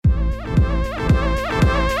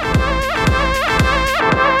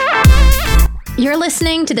You're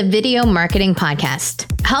listening to the Video Marketing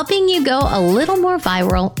Podcast, helping you go a little more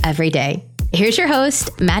viral every day. Here's your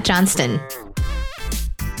host, Matt Johnston.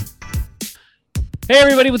 Hey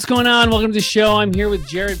everybody, what's going on? Welcome to the show. I'm here with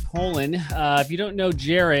Jared Polin. If you don't know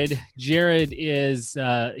Jared is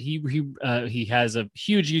he has a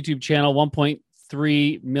huge YouTube channel,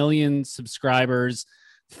 1.3 million subscribers,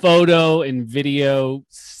 photo and video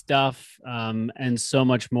stuff, and so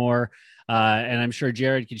much more. And I'm sure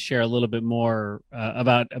Jared could share a little bit more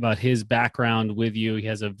about his background with you. He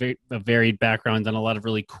has a varied background, done a lot of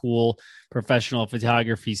really cool professional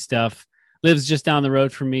photography stuff. Lives just down the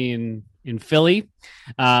road from me in Philly.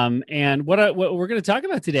 And what we're going to talk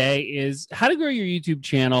about today is how to grow your YouTube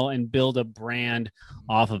channel and build a brand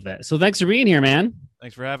off of it. So thanks for being here, man.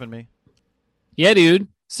 Thanks for having me. Yeah, dude.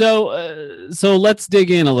 So let's dig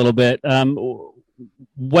in a little bit.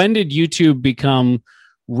 When did YouTube become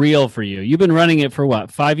real for you? You've been running it for what,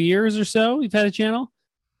 5 years or so? You've had a channel?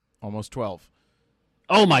 Almost 12.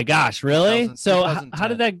 Oh my gosh, really? 2000, so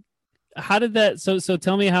 2010. how did that so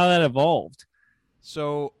tell me how that evolved.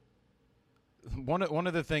 So one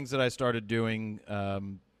of the things that I started doing,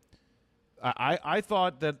 I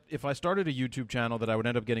thought that if I started a YouTube channel that I would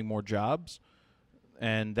end up getting more jobs,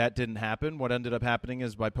 and that didn't happen. What ended up happening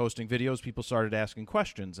is by posting videos, people started asking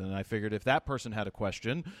questions, and I figured if that person had a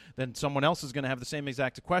question, then someone else is going to have the same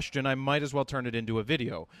exact question. I might as well turn it into a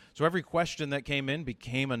video. So every question that came in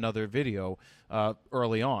became another video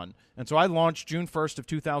early on. And so I launched June 1st of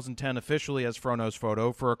 2010 officially as Frono's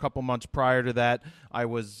Photo. For a couple months prior to that, I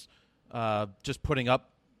was just putting up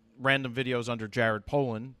random videos under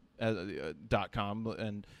jaredpolin.com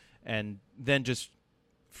and then just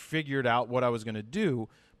figured out what I was going to do.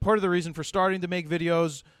 Part of the reason for starting to make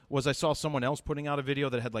videos was I saw someone else putting out a video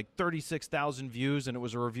that had like 36,000 views, and it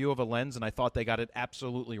was a review of a lens, and I thought they got it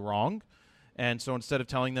absolutely wrong. And so instead of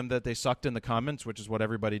telling them that they sucked in the comments, which is what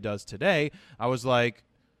everybody does today, I was like,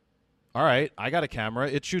 all right, I got a camera.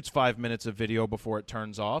 It shoots 5 minutes of video before it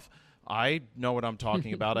turns off. I know what I'm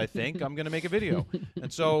talking about. I think I'm going to make a video.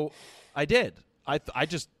 And so I did. I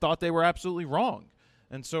just thought they were absolutely wrong.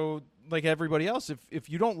 And so, like everybody else, if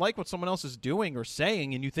you don't like what someone else is doing or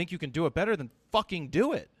saying and you think you can do it better, then fucking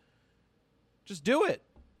do it. Just do it.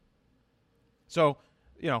 So,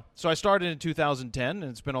 so I started in 2010,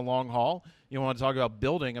 and it's been a long haul. You want to talk about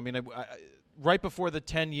building? I mean, right before the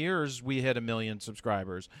 10 years, we hit 1 million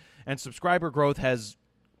subscribers. And subscriber growth has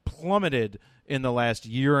plummeted in the last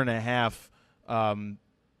year and a half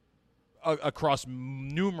across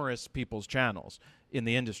numerous people's channels in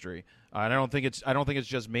the industry. And I don't think it's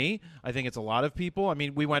just me. I think it's a lot of people. I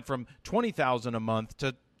mean, we went from 20,000 a month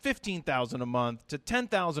to 15,000 a month to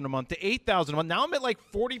 10,000 a month to 8,000 a month. Now I'm at like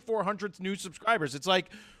 4,400 new subscribers. It's like,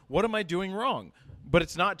 what am I doing wrong? But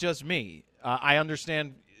it's not just me. I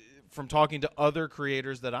understand from talking to other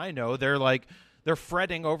creators that I know, they're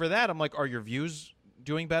fretting over that. I'm like, are your views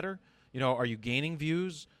doing better? Are you gaining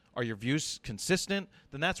views? Are your views consistent?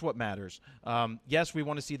 Then that's what matters. Yes, we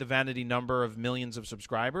want to see the vanity number of millions of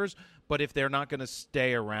subscribers, but if they're not going to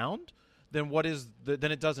stay around, then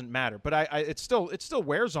then it doesn't matter. But it still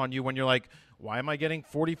wears on you when you're like, why am I getting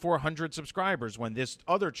 4,400 subscribers when this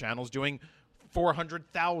other channel's doing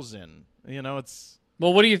 400,000? It's.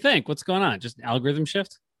 Well, what do you think? What's going on? Just algorithm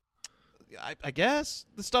shift? I guess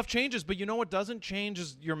the stuff changes, but what doesn't change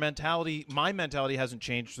is your mentality. My mentality hasn't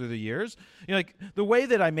changed through the years. Like the way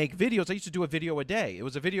that I make videos, I used to do a video a day. It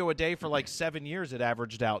was a video a day for like 7 years it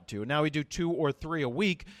averaged out to. Now we do 2 or 3 a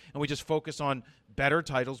week, and we just focus on better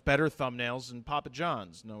titles, better thumbnails, and Papa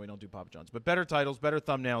John's. No, we don't do Papa John's, but better titles, better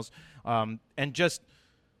thumbnails, and just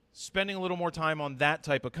spending a little more time on that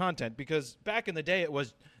type of content. Because back in the day, it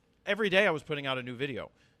was every day I was putting out a new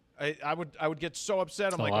video. I would get so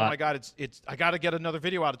upset. I'm like, oh my God, it's I got to get another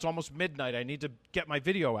video out. It's almost midnight. I need to get my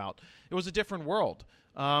video out. It was a different world.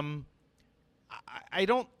 I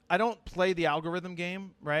don't play the algorithm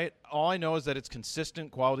game, right? All I know is that it's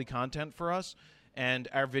consistent quality content for us, and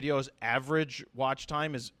our videos' average watch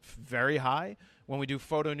time is very high. When we do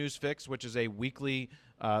Photo News Fix, which is a weekly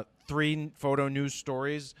 3 photo news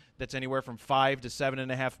stories that's anywhere from 5 to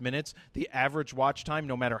 7.5 minutes, the average watch time,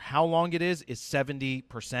 no matter how long it is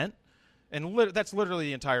 70%. And that's literally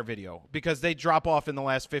the entire video, because they drop off in the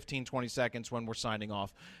last 15, 20 seconds when we're signing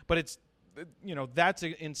off. But it's, that's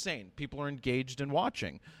insane. People are engaged in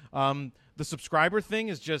watching. The subscriber thing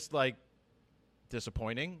is just like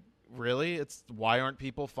disappointing. Really? It's why aren't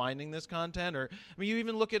people finding this content? Or you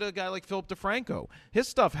even look at a guy like Philip DeFranco. His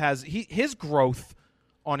stuff his growth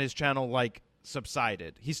on his channel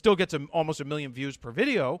subsided. He still gets almost 1 million views per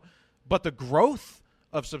video, but the growth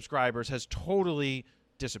of subscribers has totally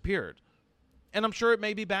disappeared. And I'm sure it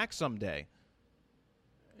may be back someday.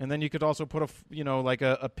 And then you could also put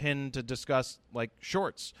a pin to discuss like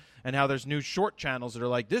shorts and how there's new short channels that are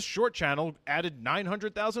like, this short channel added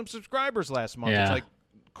 900,000 subscribers last month. Yeah. It's like,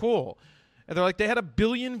 cool. And they're like, they had 1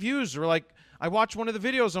 billion views. Or like, I watched one of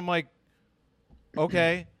the videos. I'm like,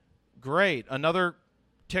 okay, great. Another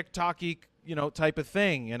TikTok-y, type of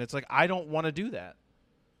thing. And it's like, I don't want to do that.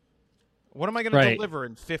 What am I going to deliver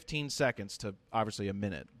in 15 seconds to obviously a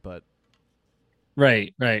minute? But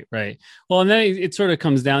Right. Well, and then it sort of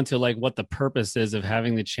comes down to like what the purpose is of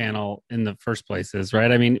having the channel in the first place is,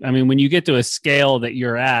 right? I mean, when you get to a scale that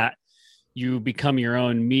you're at, you become your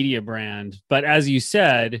own media brand. But as you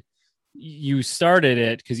said, you started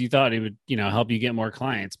it because you thought it would, help you get more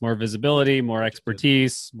clients, more visibility, more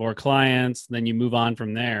expertise, more clients. Then you move on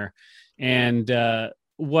from there. And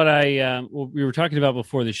what we were talking about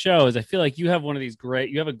before the show is I feel like you have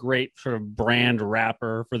you have a great sort of brand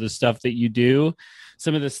wrapper for the stuff that you do.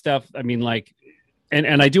 Some of the stuff, I mean, like,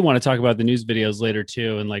 and I do want to talk about the news videos later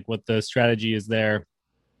too, and like what the strategy is there.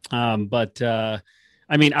 But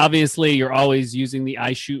I mean, obviously you're always using the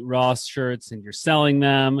I Shoot Raw shirts and you're selling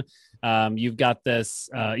them. You've got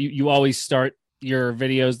this, you always start your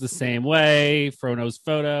videos the same way, Frono's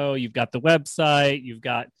Photo. You've got the website, you've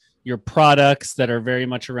got your products that are very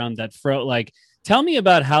much around that like, tell me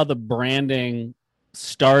about how the branding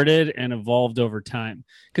started and evolved over time,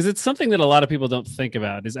 because it's something that a lot of people don't think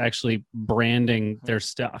about is actually branding their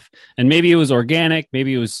stuff. And maybe it was organic,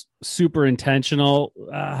 maybe it was super intentional.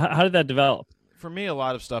 How did that develop? For me, a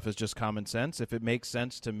lot of stuff is just common sense. If it makes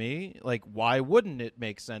sense to me, like, why wouldn't it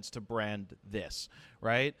make sense to brand this,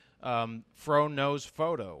 right? Frono's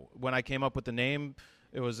Photo. When I came up with the name,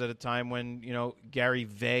 it was at a time when, Gary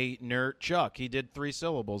Vaynerchuk, he did 3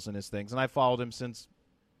 syllables in his things. And I followed him since,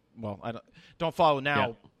 well, I don't follow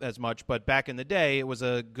now as much, but back in the day, it was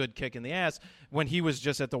a good kick in the ass. When he was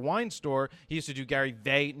just at the wine store, he used to do Gary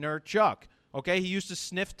Vaynerchuk. Okay, he used to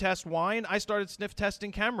sniff test wine. I started sniff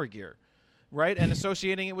testing camera gear, right? And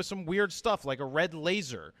associating it with some weird stuff like a red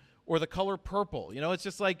laser or the color purple. It's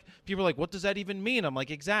just like, people are like, what does that even mean? I'm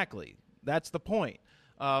like, exactly. That's the point.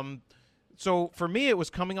 So for me, it was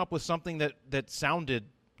coming up with something that sounded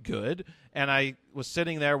good. And I was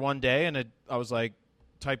sitting there one day and I was like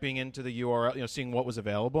typing into the URL, seeing what was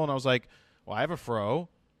available. And I was like, well, I have a Fro.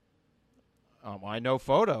 I know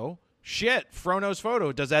Photo. Shit, Frono's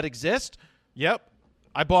Photo. Does that exist? Yep.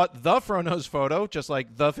 I bought the Frono's Photo, just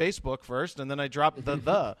like the Facebook first, and then I dropped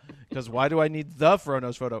the, because why do I need the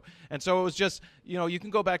Frono's Photo? And so it was just, you can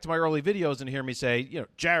go back to my early videos and hear me say,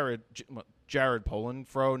 Jared Polin,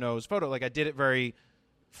 Frono's Photo. Like, I did it very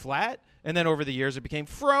flat, and then over the years it became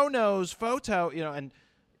Frono's Photo, and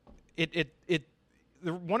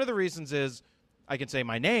one of the reasons is I can say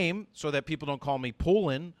my name so that people don't call me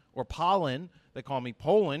Polin or Polin. They call me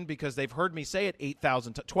Polin because they've heard me say it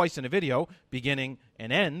 8,000 twice in a video, beginning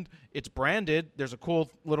and end. It's branded. There's a cool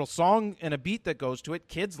little song and a beat that goes to it.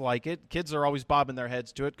 Kids like it. Kids are always bobbing their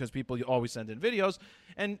heads to it because people always send in videos.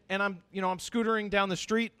 And I'm scootering down the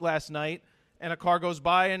street last night, and a car goes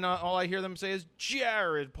by, and all I hear them say is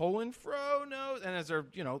Jared Polin Frono, and as they're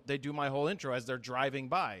they do my whole intro as they're driving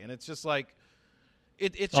by, and it's just like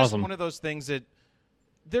it's awesome. Just one of those things that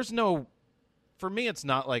there's no. For me, it's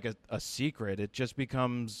not like a secret. It just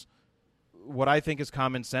becomes what I think is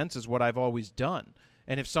common sense is what I've always done.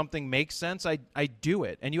 And if something makes sense, I do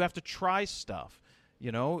it. And you have to try stuff.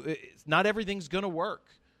 Not everything's going to work.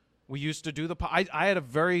 We used to do I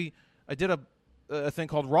did a thing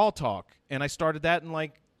called Raw Talk, and I started that in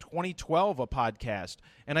like 2012, a podcast.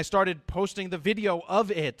 And I started posting the video of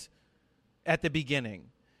it at the beginning.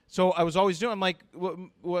 So I was always doing. I'm like,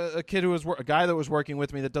 a guy that was working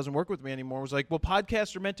with me that doesn't work with me anymore was like, well,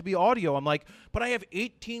 podcasts are meant to be audio. I'm like, but I have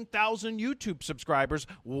 18,000 YouTube subscribers.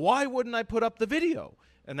 Why wouldn't I put up the video?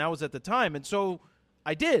 And that was at the time. And so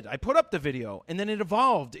I did. I put up the video, and then it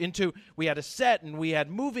evolved into we had a set and we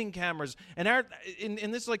had moving cameras. And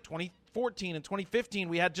in this like 2014 and 2015,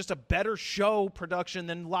 we had just a better show production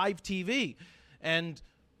than live TV, and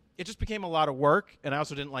it just became a lot of work. And I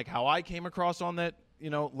also didn't like how I came across on that.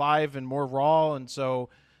 Live and more raw. And so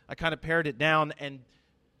I kind of pared it down and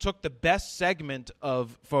took the best segment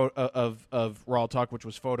of Raw Talk, which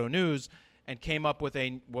was Photo News, and came up with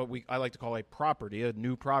I like to call a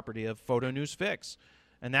new property of Photo News Fix.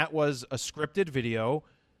 And that was a scripted video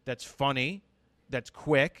that's funny, that's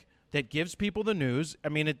quick, that gives people the news. I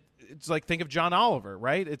mean, it's like, think of John Oliver,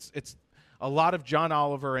 right? It's a lot of John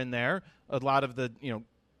Oliver in there, a lot of the,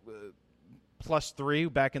 plus 3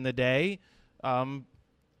 back in the day.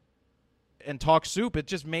 And Talk Soup, I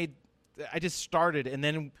just started, and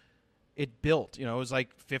then it built. It was like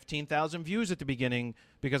 15,000 views at the beginning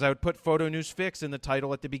because I would put Photo News Fix in the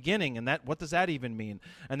title at the beginning, and what does that even mean?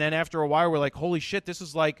 And then after a while, we're like, holy shit, this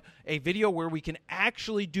is like a video where we can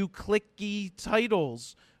actually do clicky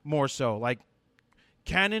titles more so, like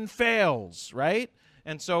Canon fails, right?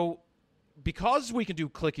 And so because we can do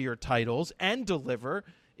clickier titles and deliver,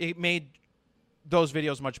 it made those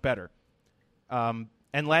videos much better. And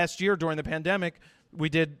last year during the pandemic, we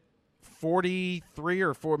did 43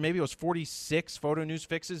 or 4, maybe it was 46 Photo News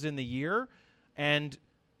Fixes in the year, and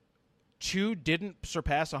 2 didn't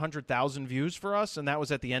surpass 100,000 views for us, and that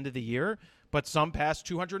was at the end of the year, but some passed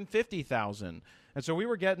 250,000. And so we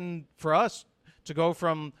were getting, for us to go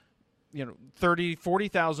from 30,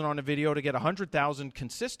 40,000 on a video to get 100,000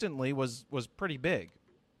 consistently was pretty big.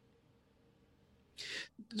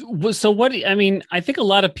 So I think a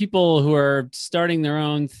lot of people who are starting their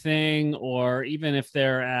own thing, or even if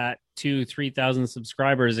they're at 2,000-3,000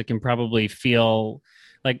 subscribers, it can probably feel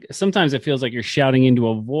like, sometimes it feels like you're shouting into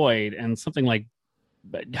a void, and something like,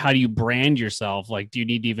 how do you brand yourself? Like, do you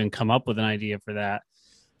need to even come up with an idea for that?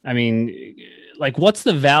 I mean, like, what's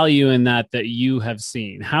the value in that you have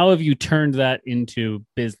seen? How have you turned that into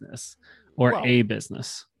business or a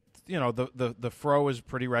business? The fro is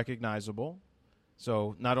pretty recognizable.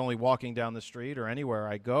 So not only walking down the street or anywhere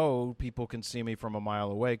I go, people can see me from a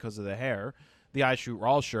mile away because of the hair. The I Shoot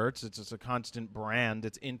Raw shirts, it's just a constant brand.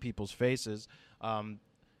 It's in people's faces. At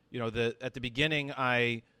the beginning,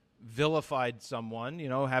 I vilified someone,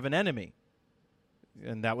 have an enemy.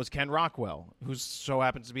 And that was Ken Rockwell, who so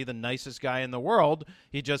happens to be the nicest guy in the world.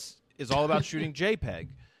 He just is all about shooting JPEG.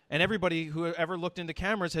 And everybody who ever looked into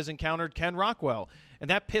cameras has encountered Ken Rockwell. And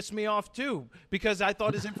that pissed me off, too, because I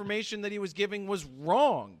thought his information that he was giving was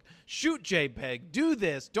wrong. Shoot JPEG. Do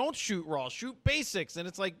this. Don't shoot RAW. Shoot basics. And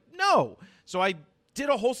it's like, no. So I did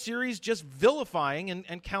a whole series just vilifying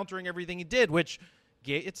and countering everything he did, which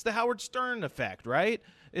it's the Howard Stern effect, right?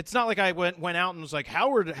 It's not like I went out and was like,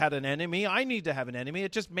 Howard had an enemy, I need to have an enemy.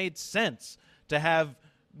 It just made sense to have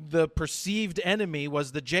the perceived enemy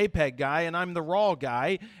was the JPEG guy, and I'm the RAW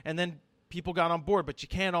guy, and then people got on board. But you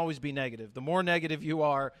can't always be negative. The more negative you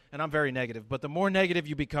are, and I'm very negative, but the more negative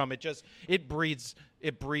you become, it breeds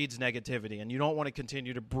negativity, and you don't want to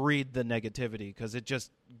continue to breed the negativity because it just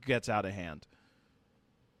gets out of hand.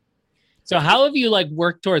 So how have you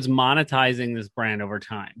worked towards monetizing this brand over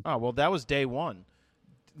time? Oh, well, that was day one.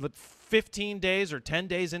 15 days or 10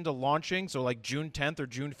 days into launching, so like June 10th or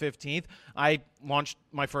June 15th, I launched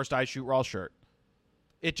my first I Shoot Raw shirt.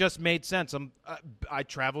 It just made sense. I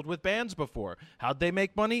traveled with bands before. How'd they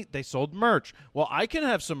make money? They sold merch. Well, I can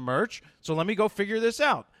have some merch, so let me go figure this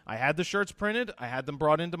out. I had the shirts printed. I had them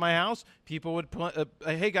brought into my house. People would,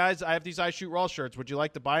 hey guys, I have these I Shoot Raw shirts. Would you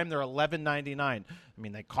like to buy them? They're $11.99. I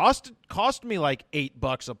mean, they cost me like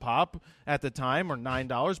 $8 a pop at the time, or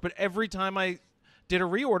 $9. But every time I did a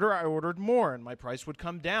reorder, I ordered more, and my price would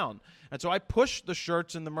come down. And so I pushed the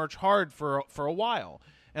shirts and the merch hard for a while,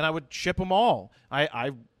 and I would ship them all.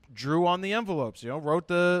 I drew on the envelopes, wrote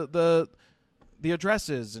the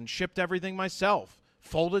addresses and shipped everything myself,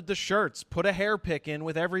 folded the shirts, put a hair pick in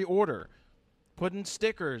with every order, put in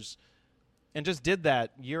stickers, and just did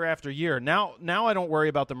that year after year. Now I don't worry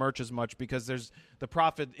about the merch as much because the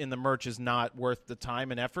profit in the merch is not worth the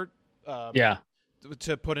time and effort.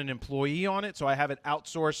 To put an employee on it. So I have it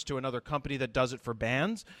outsourced to another company that does it for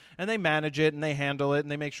bands, and they manage it and they handle it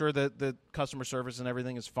and they make sure that the customer service and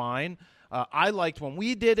everything is fine. I liked when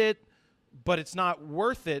we did it, but it's not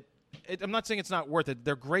worth it. I'm not saying it's not worth it.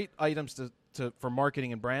 They're great items for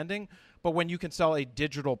marketing and branding, but when you can sell a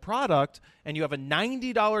digital product and you have a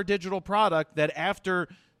 $90 digital product that after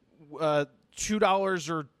 $2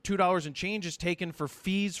 or $2 and change is taken for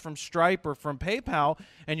fees from Stripe or from PayPal,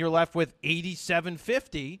 and you're left with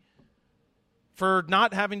 $87.50 for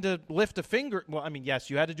not having to lift a finger. Well, I mean, yes,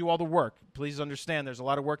 you had to do all the work. Please understand there's a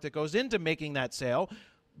lot of work that goes into making that sale,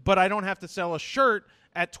 but I don't have to sell a shirt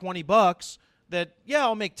at $20 that, yeah,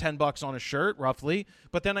 I'll make $10 on a shirt roughly,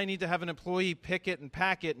 but then I need to have an employee pick it and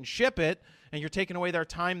pack it and ship it, and you're taking away their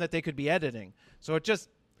time that they could be editing. So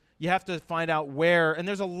you have to find out where, and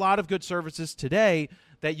there's a lot of good services today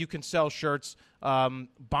that you can sell shirts.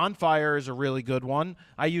 Bonfire is a really good one.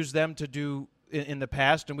 I used them to do in the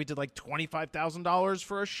past, and we did like $25,000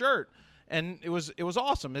 for a shirt, and it was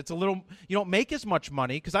awesome. It's a little, you don't make as much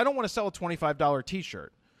money because I don't want to sell a $25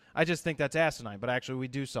 T-shirt. I just think that's asinine, but actually we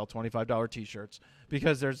do sell $25 T-shirts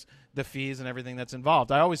because there's the fees and everything that's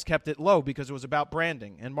involved. I always kept it low because it was about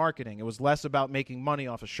branding and marketing. It was less about making money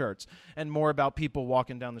off of shirts and more about people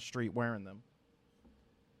walking down the street wearing them.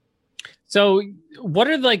 So what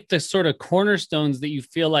are the sort of cornerstones that you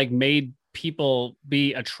feel like made people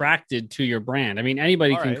be attracted to your brand? I mean,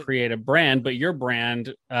 anybody can create a brand, but your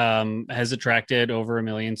brand has attracted over 1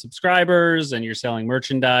 million subscribers, and you're selling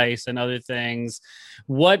merchandise and other things.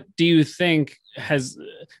 What do you think has,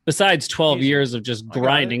 besides 12 years of just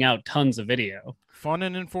grinding out tons of video? Fun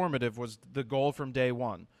and informative was the goal from day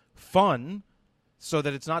one. Fun, so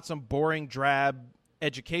that it's not some boring, drab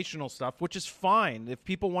educational stuff, which is fine. If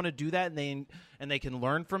people want to do that and they can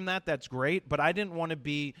learn from that, that's great. But I didn't want to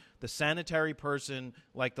be the sanitary person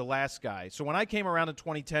like the last guy. So when I came around in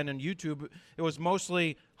 2010 on YouTube, it was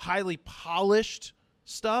mostly highly polished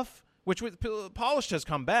stuff, which polished has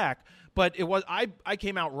come back, but it was I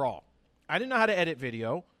came out raw. I didn't know how to edit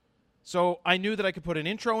video. So I knew that I could put an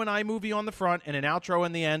intro in iMovie on the front and an outro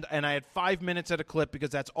in the end, and I had 5 minutes at a clip because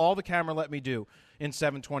that's all the camera let me do in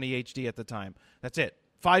 720 HD at the time. That's it.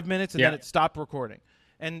 5 minutes, and then it stopped recording.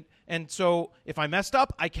 And so if I messed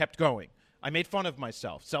up, I kept going. I made fun of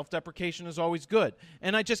myself. Self-deprecation is always good.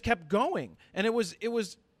 And I just kept going. And it was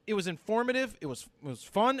informative. It was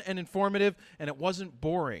fun and informative, and it wasn't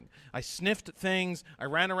boring. I sniffed things. I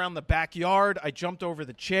ran around the backyard. I jumped over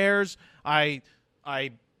the chairs. I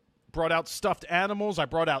brought out stuffed animals. I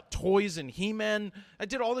brought out toys and He-Man. I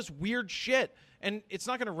did all this weird shit. And it's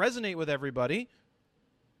not going to resonate with everybody,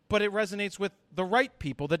 but it resonates with the right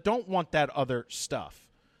people that don't want that other stuff.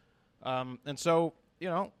 And so,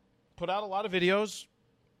 put out a lot of videos,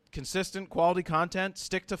 consistent quality content,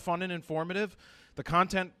 stick to fun and informative. The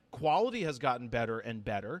content quality has gotten better and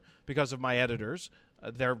better because of my editors.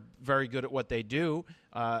 They're very good at what they do.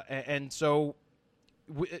 And so...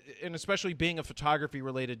 and especially being a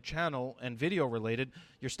photography-related channel and video-related,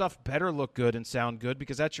 your stuff better look good and sound good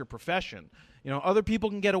because that's your profession. Other people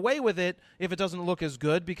can get away with it if it doesn't look as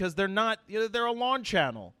good because they're not, they're a lawn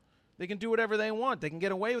channel. They can do whatever they want. They can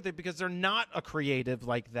get away with it because they're not a creative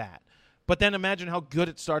like that. But then imagine how good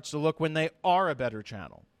it starts to look when they are a better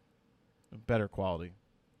channel, better quality.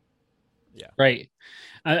 Yeah. Right.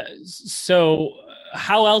 So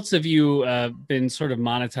how else have you been sort of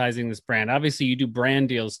monetizing this brand? Obviously, you do brand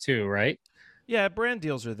deals too, right? Yeah, brand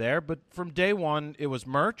deals are there. But from day one, it was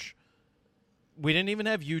merch. We didn't even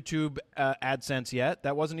have YouTube AdSense yet.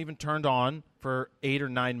 That wasn't even turned on for 8 or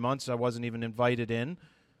 9 months. I wasn't even invited in.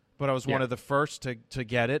 But I was one of the first to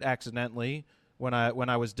get it accidentally when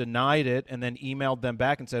I was denied it, and then emailed them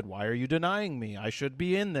back and said, "Why are you denying me? I should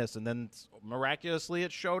be in this." And then miraculously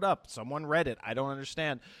it showed up. Someone read it. I don't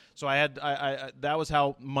understand. So I that was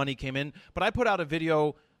how money came in. But I put out a video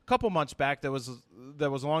a couple months back that was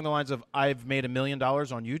along the lines of, I've made $1 million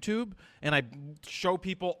on YouTube, and I show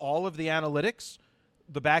people all of the analytics,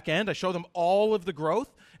 the back end. I show them all of the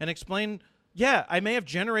growth and explain, I may have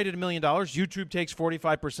generated $1 million. YouTube takes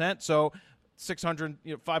 45%, so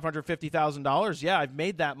 $550,000. Yeah, I've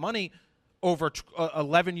made that money over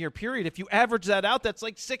 11-year period. If you average that out, that's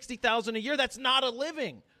like $60,000 a year. That's not a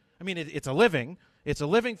living. I mean, it's a living. It's a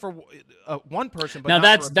living for one person. But now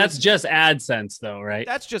that's just AdSense, though, right?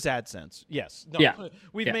 That's just AdSense. Yes. No, yeah.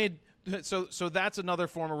 We've made so that's another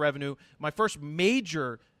form of revenue. My first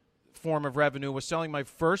major form of revenue was selling my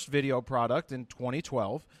first video product in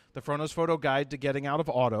 2012. The Frono's Photo Guide to Getting Out of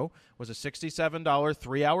Auto was a $67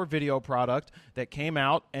 3-hour video product that came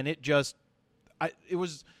out, and it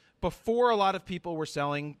was before a lot of people were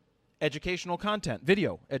selling educational content,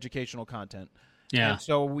 video educational content. Yeah. And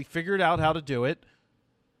so we figured out how to do it,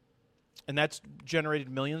 and that's generated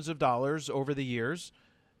millions of dollars over the years.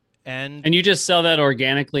 And you just sell that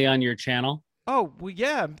organically on your channel? Oh, well,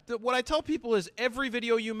 yeah. What I tell people is every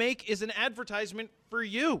video you make is an advertisement for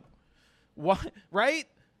you. What, right?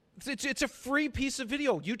 It's a free piece of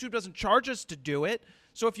video. YouTube doesn't charge us to do it.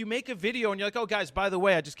 So if you make a video and you're like, "Oh, guys, by the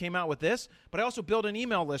way, I just came out with this," but I also built an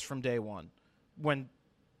email list from day one when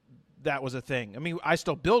that was a thing. I mean, I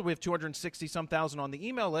still build. We have 260-some thousand on the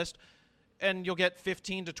email list, and you'll get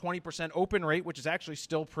 15 to 20% open rate, which is actually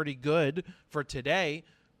still pretty good for today.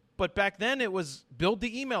 But back then it was build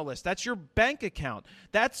the email list. That's your bank account.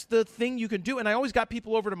 That's the thing you can do. And I always got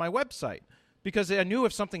people over to my website because I knew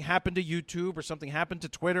if something happened to YouTube or something happened to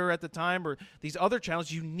Twitter at the time or these other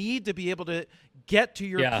channels, you need to be able to get to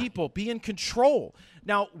your people, be in control.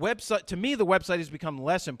 Now, to me, the website has become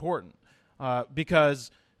less important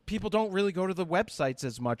because people don't really go to the websites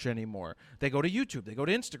as much anymore. They go to YouTube, they go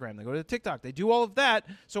to Instagram, they go to TikTok, they do all of that.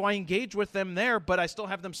 So I engage with them there, but I still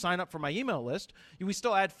have them sign up for my email list. We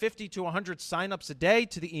still add 50 to 100 signups a day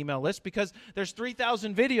to the email list because there's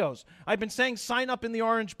 3,000 videos. I've been saying sign up in the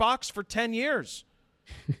orange box for 10 years.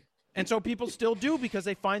 And so people still do because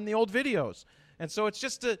they find the old videos. And so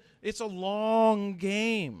it's a long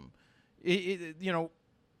game. People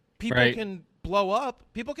can blow up.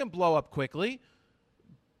 People can blow up quickly.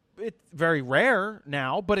 it's very rare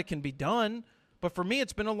now, but it can be done. But for me,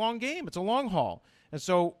 it's been a long game. It's a long haul. And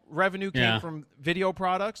so revenue came from video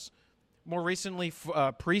products. More recently,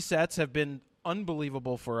 presets have been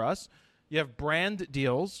unbelievable for us. You have brand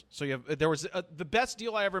deals. So the best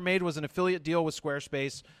deal I ever made was an affiliate deal with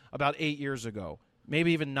Squarespace about 8 years ago,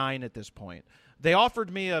 maybe even 9 at this point. They offered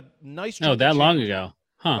me a nice. Oh, that long ago,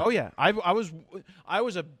 huh? Oh yeah,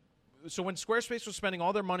 so when Squarespace was spending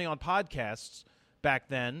all their money on podcasts back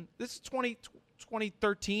then, this is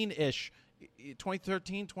 2013-ish,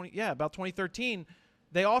 2013, about 2013,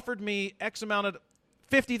 they offered me X amount of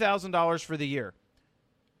 $50,000 for the year.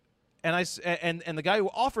 And and the guy who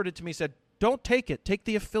offered it to me said, "Don't take it. Take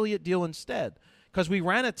the affiliate deal instead." Because we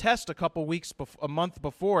ran a test a month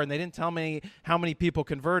before, and they didn't tell me how many people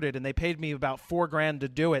converted, and they paid me about $4,000 to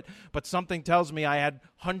do it. But something tells me I had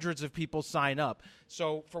hundreds of people sign up.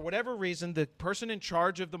 So for whatever reason, the person in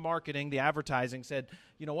charge of the marketing, the advertising, said,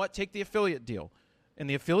 "You know what? Take the affiliate deal." And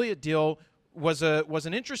the affiliate deal was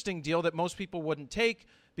an interesting deal that most people wouldn't take,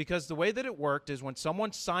 because the way that it worked is when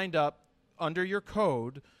someone signed up under your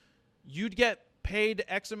code, you'd get paid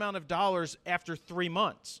X amount of dollars after 3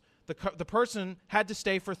 months. The person had to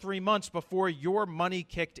stay for 3 months before your money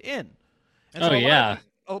kicked in. And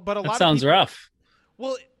that sounds rough.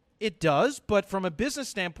 Well, it does, but from a business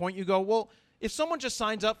standpoint, you go, well, if someone just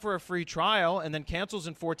signs up for a free trial and then cancels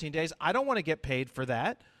in 14 days, I don't want to get paid for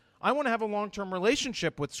that. I want to have a long-term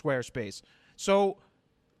relationship with Squarespace. So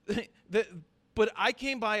but I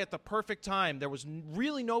came by at the perfect time. There was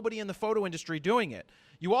really nobody in the photo industry doing it.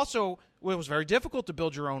 It was very difficult to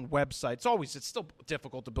build your own website. It's still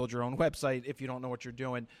difficult to build your own website if you don't know what you're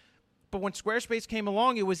doing. But when Squarespace came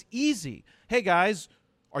along, it was easy. Hey, guys,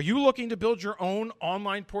 are you looking to build your own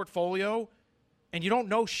online portfolio and you don't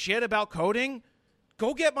know shit about coding?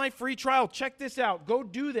 Go get my free trial. Check this out. Go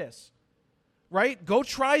do this, right? Go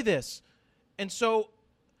try this. And so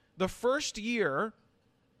the first year,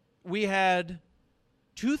 we had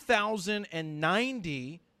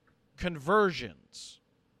 2,090 conversions.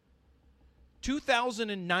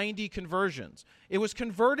 2,090 conversions. It was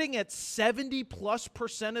converting at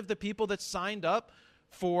 70+% of the people that signed up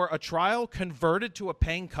for a trial converted to a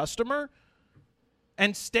paying customer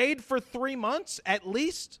and stayed for 3 months at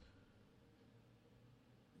least.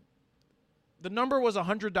 The number was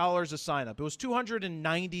 $100 a sign up. It was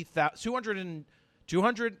 209,000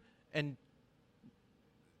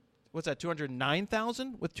 what's that?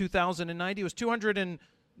 209,000 with 2,090. It was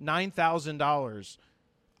 $209,000.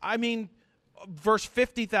 I mean, versus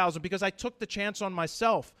 50,000, because I took the chance on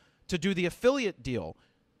myself to do the affiliate deal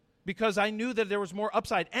because I knew that there was more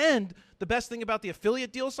upside. And the best thing about the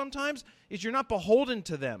affiliate deal sometimes is you're not beholden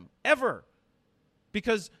to them ever,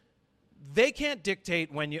 because they can't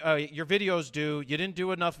dictate when your videos due. You didn't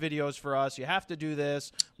do enough videos for us. You have to do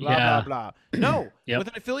this, blah, blah, blah. No, with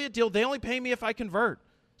an affiliate deal, they only pay me if I convert.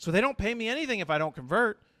 So they don't pay me anything if I don't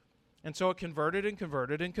convert. And so it converted and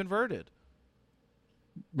converted and converted.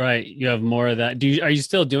 Right. You have more of that. Are you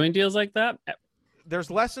still doing deals like that? There's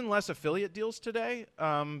less and less affiliate deals today.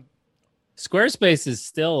 Squarespace is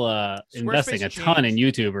still investing a ton in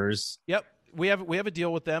YouTubers. Yep. We have a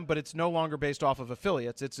deal with them, but it's no longer based off of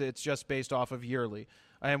affiliates. It's just based off of yearly.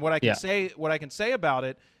 And what I can say about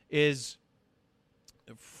it is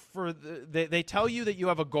they tell you that you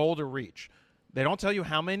have a goal to reach. They don't tell you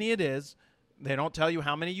how many it is. They don't tell you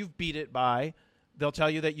how many you've beat it by. They'll tell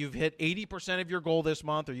you that you've hit 80% of your goal this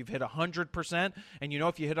month, or you've hit 100%. And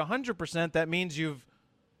if you hit 100%, that means you've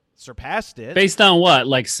surpassed it. Based on what?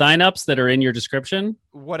 Like signups that are in your description?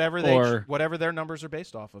 Whatever their numbers are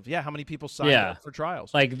based off of. Yeah, how many people sign up for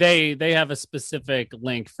trials. Like they have a specific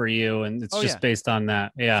link for you, and it's based on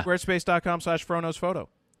that. Yeah. Squarespace.com/FronosPhoto.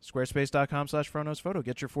 Squarespace.com/FronosPhoto.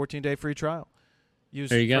 Get your 14-day free trial. Use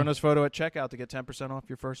Fronos Photo at checkout to get 10% off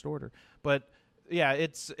your first order. But yeah,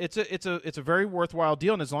 it's a very worthwhile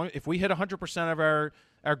deal. And if we hit 100% of our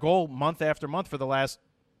goal month after month for the last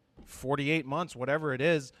 48 months, whatever it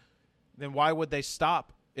is, then why would they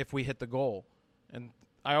stop if we hit the goal? And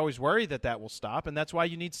I always worry that will stop. And that's why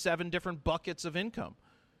you need 7 different buckets of income.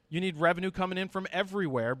 You need revenue coming in from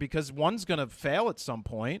everywhere, because one's going to fail at some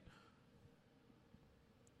point.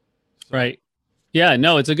 So. Right. Yeah,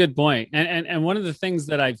 no, it's a good point. And one of the things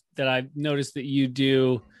that I've noticed that you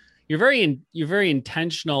do, you're very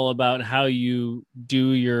intentional about how you do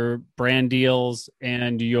your brand deals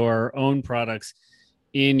and your own products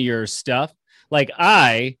in your stuff. Like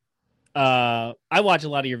I I watch a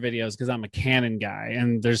lot of your videos because I'm a Canon guy,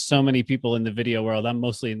 and there's so many people in the video world. I'm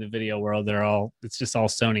mostly in the video world. It's just all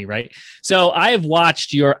Sony, right? So I have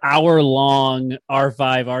watched your hour-long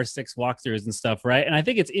R5, R6 walkthroughs and stuff, right? And I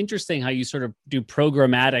think it's interesting how you sort of do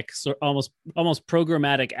programmatic, so almost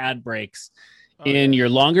programmatic ad breaks in your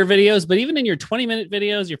longer videos, but even in your 20-minute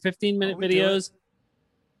videos, your 15-minute videos,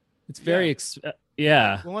 it's very,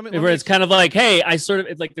 Well, where it's kind of like, hey, it's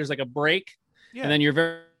like there's like a break, and then you're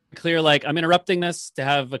very clear, like, I'm interrupting this to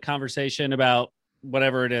have a conversation about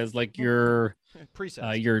whatever it is, like your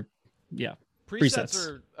presets.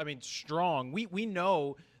 Presets are, strong. We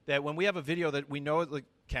know that when we have a video that we know, like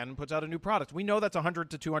Canon puts out a new product, we know that's 100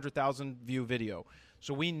 to 200,000 view video.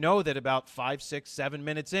 So we know that about 5, 6, 7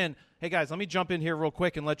 minutes in, hey guys, let me jump in here real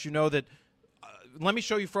quick and let you know that. Let me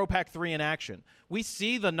show you FroPack 3 in action. We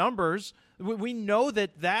see the numbers. We know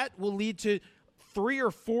that will lead to 3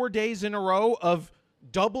 or 4 days in a row of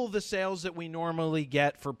double the sales that we normally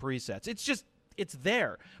get for presets. It's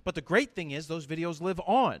there. But the great thing is those videos live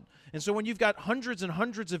on. And so when you've got hundreds and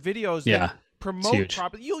hundreds of videos that promote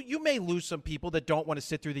properly, you may lose some people that don't want to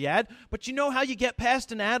sit through the ad, but you know how you get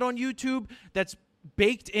past an ad on YouTube that's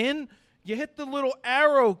baked in? You hit the little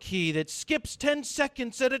arrow key that skips 10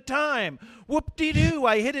 seconds at a time. Whoop-de-doo,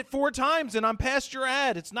 I hit it 4 times and I'm past your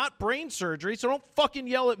ad. It's not brain surgery, so don't fucking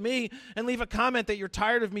yell at me and leave a comment that you're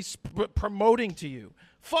tired of me promoting to you.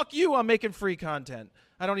 Fuck you, I'm making free content.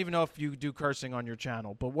 I don't even know if you do cursing on your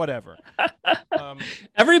channel, but whatever.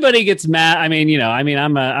 Everybody gets mad.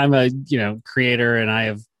 I'm a creator, and I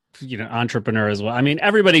have entrepreneur as well.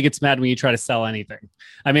 Everybody gets mad when you try to sell anything.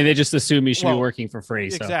 They just assume you should be working for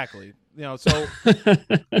free. So. Exactly.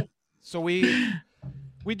 So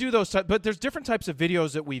we do those types, but there's different types of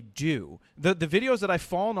videos that we do. The videos that I've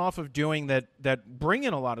fallen off of doing that bring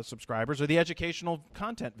in a lot of subscribers are the educational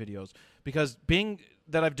content videos, because being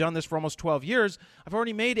that I've done this for almost 12 years, I've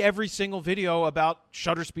already made every single video about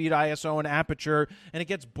shutter speed, ISO, and aperture, and it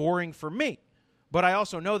gets boring for me. But I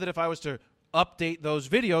also know that if I was to update those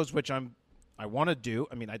videos, which I want to do,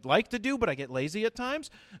 I'd like to do, but I get lazy at times,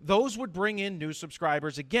 those would bring in new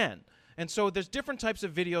subscribers again. And so there's different types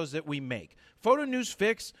of videos that we make. Photo News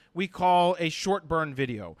Fix we call a short burn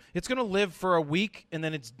video. It's going to live for a week and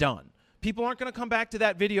then it's done. People aren't going to come back to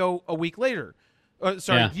that video a week later.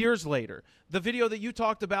 Years later. The video that you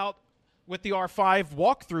talked about with the R5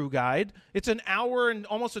 walkthrough guide, it's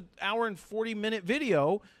almost an hour and 40-minute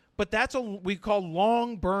video, but that's we call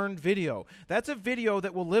long burn video. That's a video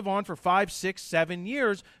that will live on for 5, 6, 7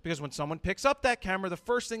 years, because when someone picks up that camera, the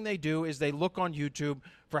first thing they do is they look on YouTube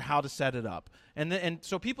for how to set it up. And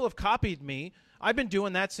so people have copied me. I've been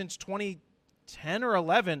doing that since 2010 or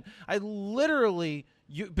 11. I literally,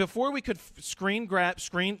 before we could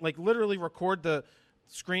literally record the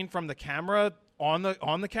screen from the camera on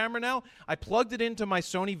the camera now, I plugged it into my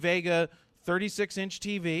Sony Vega 36-inch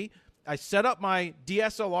TV. I set up my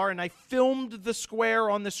DSLR and I filmed the square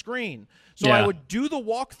on the screen. So I would do the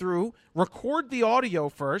walkthrough, record the audio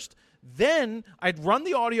first, then I'd run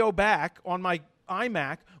the audio back on my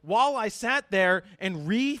iMac while I sat there and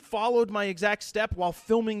re-followed my exact step while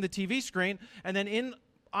filming the TV screen, and then in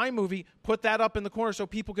iMovie put that up in the corner so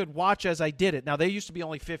people could watch as I did it. Now, they used to be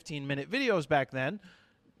only 15-minute videos back then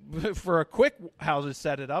for a quick how to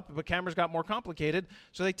set it up, but cameras got more complicated,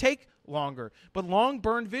 so they take longer. But long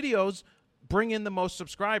burn videos bring in the most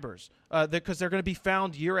subscribers because they're going to be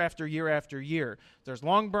found year after year after year. There's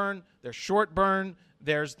long burn, there's short burn,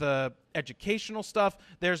 there's the educational stuff,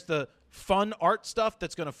 there's the fun art stuff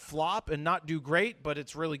that's going to flop and not do great, but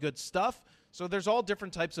it's really good stuff. So there's all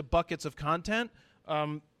different types of buckets of content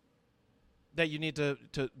that you need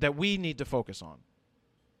that we need to focus on.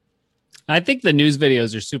 I think the news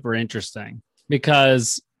videos are super interesting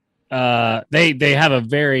because they have a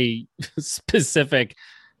very specific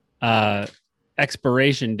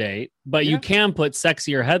expiration date, but you can put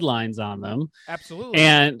sexier headlines on them. Absolutely.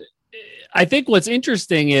 And I think what's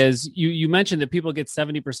interesting is you mentioned that people get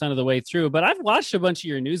 70% of the way through, but I've watched a bunch of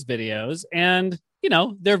your news videos, and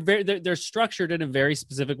they're structured in a very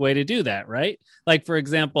specific way to do that, right? Like, for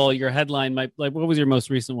example, your headline might, like, what was your most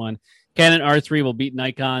recent one? Canon R3 will beat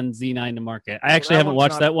Nikon Z9 to market. I actually haven't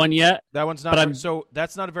watched that one yet. That one's not. So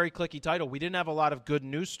that's not a very clicky title. We didn't have a lot of good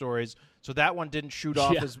news stories, so that one didn't shoot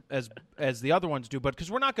off as the other ones do. But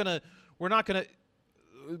because we're not gonna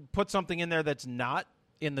put something in there that's not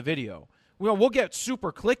in the video. We'll get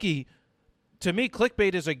super clicky. To me,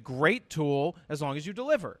 clickbait is a great tool as long as you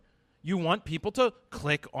deliver. You want people to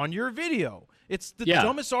click on your video. It's the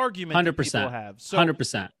dumbest argument that people have. So,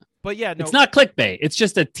 100%. But yeah, no, it's not clickbait. It's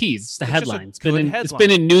just a tease. It's a headline. It's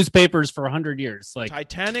been in newspapers for 100 years. Like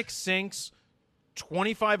Titanic sinks,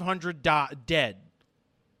 2,500 dead.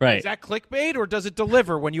 Right. Is that clickbait, or does it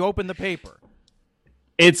deliver when you open the paper?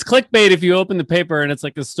 It's clickbait if you open the paper and it's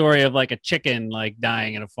like the story of like a chicken like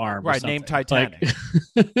dying in a farm. Right, named Titanic.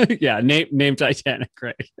 Like, yeah, name Titanic,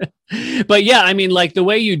 right? But yeah, I mean, like the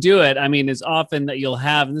way you do it, I mean, is often that you'll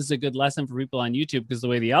have, and this is a good lesson for people on YouTube because the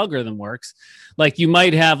way the algorithm works, like you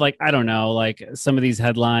might have like, I don't know, like some of these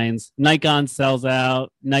headlines, Nikon sells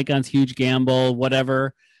out, Nikon's huge gamble,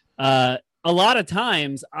 whatever. A lot of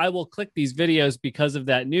times I will click these videos because of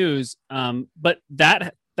that news, but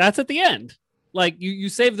that's at the end. Like you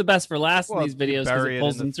save the best for last in these videos because it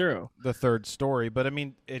pulls them through the third story. But I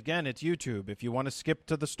mean, again, it's YouTube. If you want to skip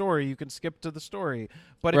to the story, you can skip to the story.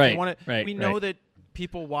 But if you want to, we know that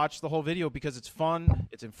people watch the whole video because it's fun,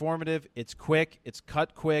 it's informative, it's quick, it's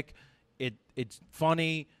cut quick, it's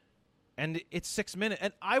funny, and it's 6 minutes.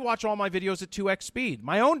 And I watch all my videos at 2x speed,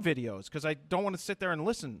 my own videos, because I don't want to sit there and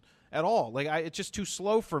listen at all. Like it's just too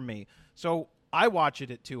slow for me. So I watch it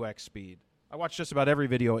at 2x speed. I watch just about every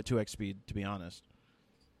video at 2x speed, to be honest.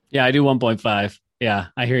 Yeah, I do 1.5. Yeah,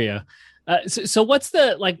 I hear you. So what's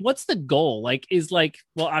the goal? Like, is like,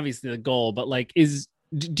 well, obviously the goal, but like,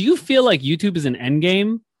 do you feel like YouTube is an end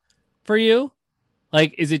game for you?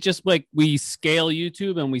 Like, is it just like we scale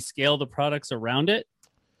YouTube and we scale the products around it,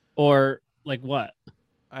 or like what?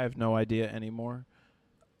 I have no idea anymore.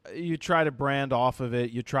 You try to brand off of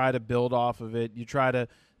it. You try to build off of it. You try to.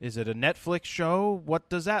 Is it a Netflix show? What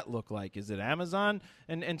does that look like? Is it Amazon?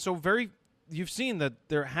 And so you've seen that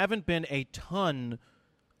there haven't been a ton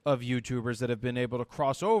of YouTubers that have been able to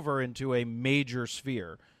cross over into a major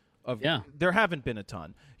sphere. There haven't been a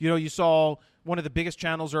ton. You know, you saw one of the biggest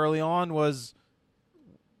channels early on was,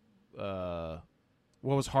 what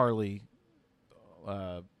was Harley?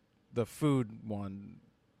 The food one,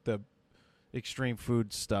 the extreme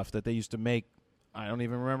food stuff that they used to make. I don't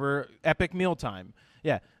even remember. Epic Mealtime.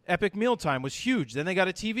 Yeah, Epic Mealtime was huge. Then they got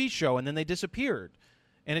a TV show, and then they disappeared,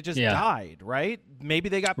 and it just died. Right? Maybe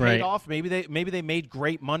they got paid off. Maybe they made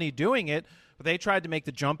great money doing it, but they tried to make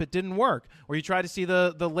the jump. It didn't work. Or you try to see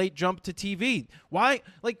the late jump to TV. Why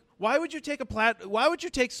would you take Why would you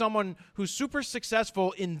take someone who's super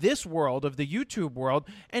successful in this world of the YouTube world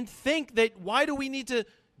and think that why do we need to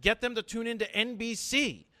get them to tune into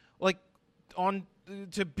NBC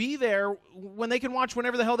to be there when they can watch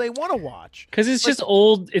whenever the hell they want to watch? Because it's just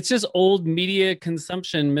old media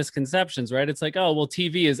consumption misconceptions, right? It's like, oh, well,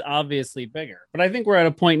 TV is obviously bigger. But I think we're at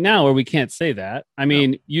a point now where we can't say that. I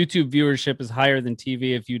mean, YouTube viewership is higher than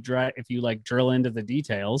TV if you drill into the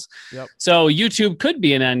details. Yep. So YouTube could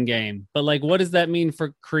be an end game, but like, what does that mean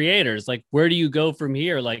for creators? Like, where do you go from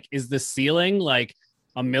here? Like, is the ceiling like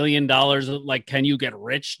 $1 million? Like, can you get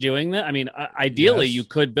rich doing that? I mean, ideally you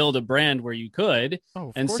could build a brand where you could.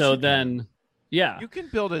 And so then, you can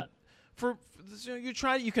build it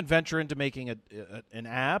you can venture into making an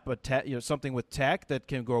app, something with tech that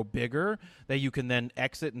can grow bigger, that you can then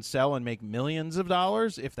exit and sell and make millions of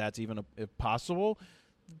dollars, if that's even if possible.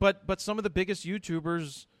 But some of the biggest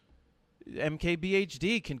YouTubers,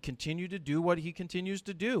 MKBHD, can continue to do what he continues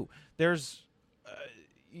to do.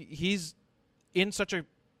 He's in such a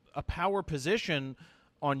power position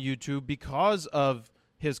on YouTube because of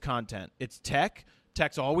his content. It's tech.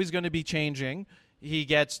 Tech's always going to be changing. He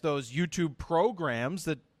gets those YouTube programs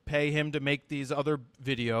that pay him to make these other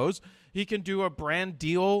videos. He can do a brand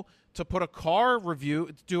deal to put a car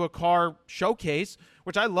review, do a car showcase,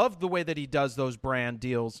 which I love the way that he does those brand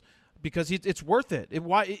deals because it's worth it.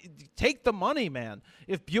 Take the money, man.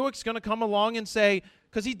 If Buick's going to come along and say,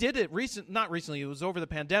 because he did it not recently, it was over the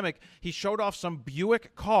pandemic. He showed off some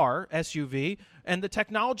Buick car, SUV, and the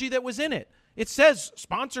technology that was in it. It says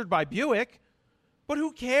sponsored by Buick, but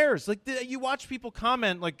who cares? Like, you watch people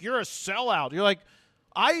comment, like, you're a sellout. You're like,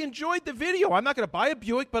 I enjoyed the video. I'm not going to buy a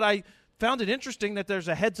Buick, but I found it interesting that there's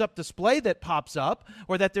a heads-up display that pops up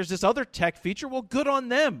or that there's this other tech feature. Well, good on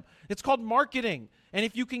them. It's called marketing. And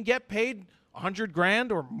if you can get paid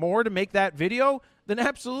 $100,000 or more to make that video, then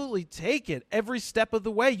absolutely take it every step of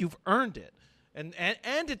the way. You've earned it. And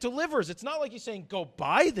it delivers. It's not like he's saying, go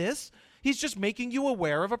buy this. He's just making you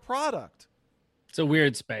aware of a product. It's a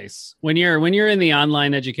weird space. When you're in the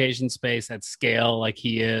online education space at scale, like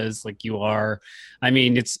he is, like you are, I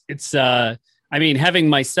mean, having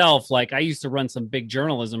myself, like I used to run some big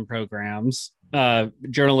journalism programs,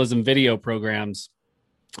 journalism video programs.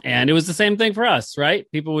 And it was the same thing for us, right?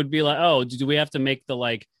 People would be like, oh, do we have to make the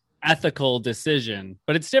like ethical decision?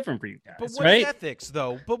 But it's different for you guys, but what's right? Ethics,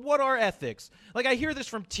 though? But what are ethics? Like, I hear this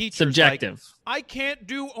from teachers. Subjective. Like, I can't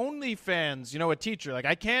do OnlyFans, a teacher. Like,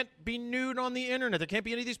 I can't be nude on the internet. There can't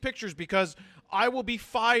be any of these pictures because I will be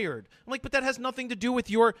fired. I'm like, but that has nothing to do with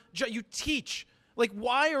you teach. Like,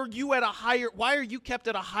 why are you kept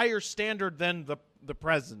at a higher standard than the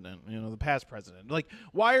president, the past president? Like,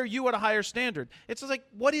 why are you at a higher standard? It's just like,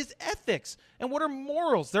 what is ethics and what are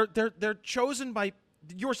morals? They're chosen by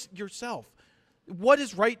yourself. What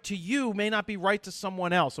is right to you may not be right to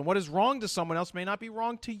someone else, and what is wrong to someone else may not be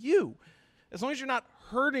wrong to you. As long as you're not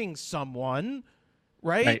hurting someone,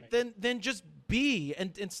 right? Then just be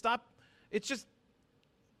and stop. It's just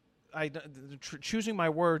choosing my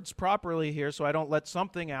words properly here so I don't let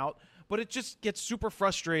something out, but it just gets super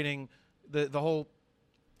frustrating. The whole,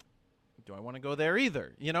 do I want to go there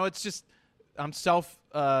either? It's just I'm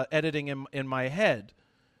self-editing in my head,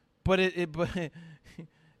 but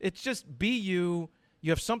it's just be you.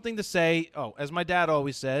 You have something to say. Oh, as my dad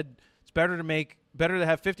always said, it's better to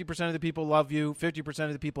have 50% of the people love you, 50%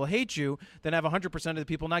 of the people hate you, than have 100% of the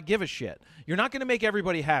people not give a shit. You're not going to make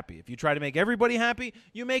everybody happy. If you try to make everybody happy,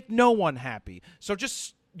 you make no one happy. So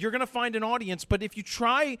you're going to find an audience, but if you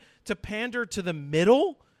try to pander to the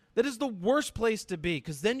middle, that is the worst place to be,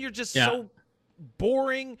 because then you're just so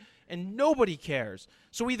boring and nobody cares.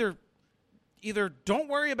 So either don't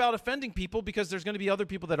worry about offending people because there's going to be other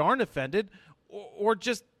people that aren't offended, or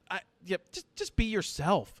just be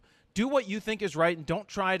yourself. Do what you think is right, and don't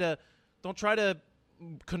try to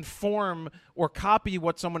conform or copy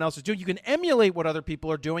what someone else is doing. You can emulate what other people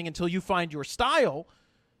are doing until you find your style.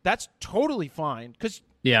 That's totally fine, because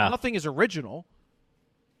nothing is original.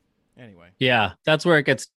 Anyway. Yeah, that's where it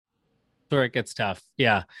gets tough.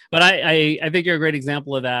 Yeah. But I think you're a great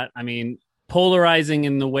example of that. I mean, polarizing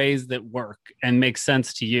in the ways that work and make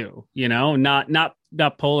sense to you,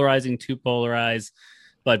 not polarizing to polarize,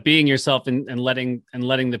 but being yourself and letting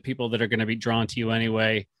the people that are going to be drawn to you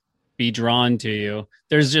anyway be drawn to you.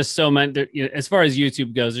 There's just so many, as far as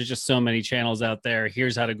YouTube goes, there's just so many channels out there.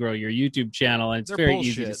 Here's how to grow your YouTube channel. And it's very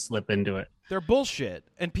easy to slip into it. They're bullshit.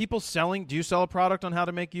 And people do you sell a product on how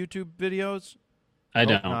to make YouTube videos? I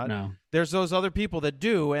don't know. There's those other people that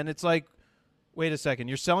do. And it's like, wait a second,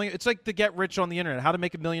 you're selling, it's like to get rich on the internet, how to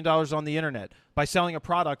make $1 million on the internet by selling a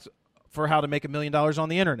product for how to make $1 million on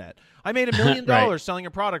the internet. I made $1 million selling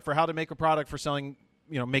a product for how to make a product for selling,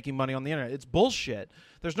 making money on the internet. It's bullshit.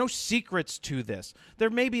 There's no secrets to this. There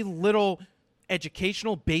may be little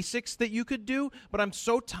educational basics that you could do, but I'm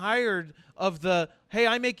so tired of hey,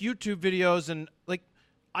 I make YouTube videos, and like,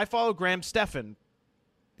 I follow Graham Stephan.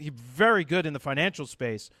 He's very good in the financial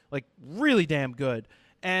space, like really damn good.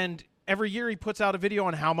 And every year he puts out a video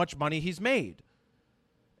on how much money he's made.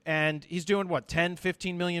 And he's doing, 10,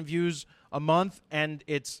 15 million views a month, and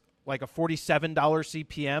it's like a $47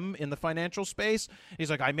 CPM in the financial space. He's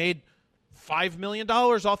like, I made $5 million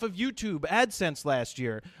off of YouTube AdSense last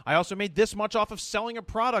year. I also made this much off of selling a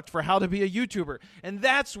product for how to be a YouTuber. And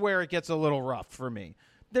that's where it gets a little rough for me.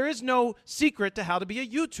 There is no secret to how to be a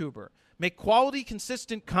YouTuber. Make quality,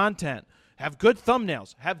 consistent content. Have good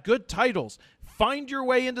thumbnails. Have good titles. Find your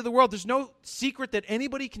way into the world. There's no secret that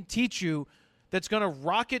anybody can teach you that's going to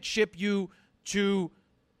rocket ship you to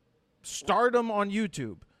stardom on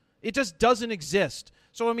YouTube. It just doesn't exist.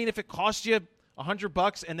 So, I mean, if it costs you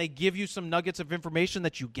 $100 and they give you some nuggets of information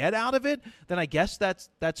that you get out of it, then I guess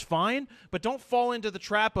that's fine. But don't fall into the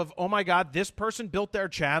trap of, oh my God, this person built their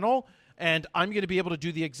channel and I'm going to be able to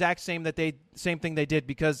do the exact same thing they did,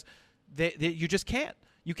 because you just can't.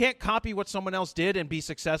 You can't copy what someone else did and be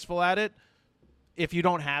successful at it if you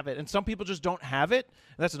don't have it. And some people just don't have it.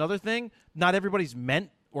 And that's another thing. Not everybody's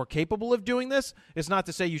meant or capable of doing this. It's not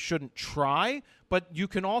to say you shouldn't try, but you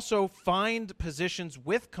can also find positions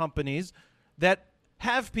with companies that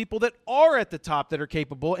have people that are at the top that are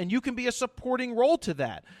capable, and you can be a supporting role to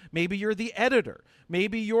that. Maybe you're the editor.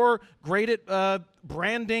 Maybe you're great at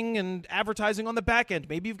branding and advertising on the back end.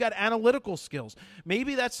 Maybe you've got analytical skills.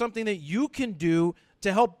 Maybe that's something that you can do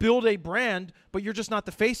to help build a brand, but you're just not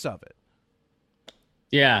the face of it.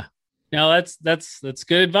 Yeah. No, that's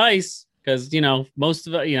good advice, because, most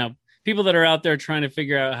of people that are out there trying to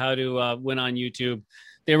figure out how to win on YouTube,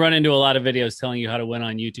 they run into a lot of videos telling you how to win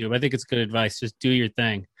on YouTube. I think it's good advice. Just do your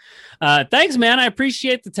thing. Thanks, man. I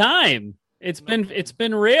appreciate the time. It's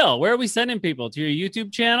been real. Where are we sending people? To your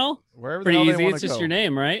YouTube channel? Wherever Pretty the hell easy. they want It's to just go. your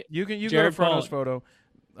name, right? You can Jared go to Fronos Photo.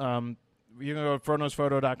 You can go to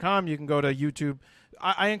fronosphoto.com. You can go to YouTube.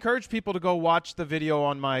 I encourage people to go watch the video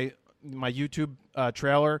on my YouTube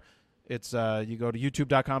trailer. It's you go to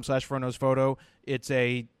youtube.com/fronosphoto. It's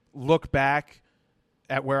a look back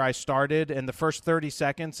at where I started, and the first 30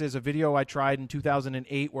 seconds is a video I tried in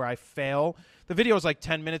 2008 where I fail. The video is like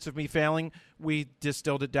 10 minutes of me failing. We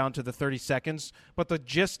distilled it down to the 30 seconds, but the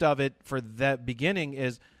gist of it for that beginning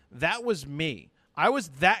is that was me. I was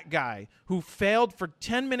that guy who failed for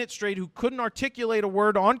 10 minutes straight, who couldn't articulate a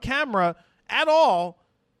word on camera at all.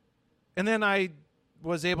 And then I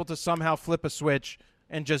was able to somehow flip a switch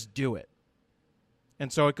and just do it.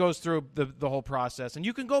 And so it goes through the whole process. And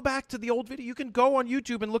you can go back to the old video. You can go on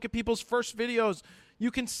YouTube and look at people's first videos.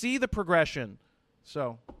 You can see the progression.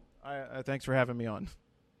 So I thanks for having me on.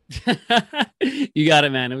 You got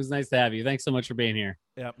it, man. It was nice to have you. Thanks so much for being here.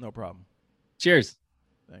 Yep, no problem. Cheers.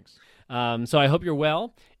 Thanks. So I hope you're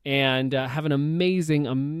well and have an amazing,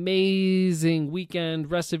 amazing weekend,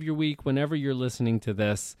 rest of your week, whenever you're listening to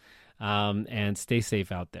this, and stay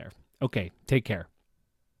safe out there. Okay, take care.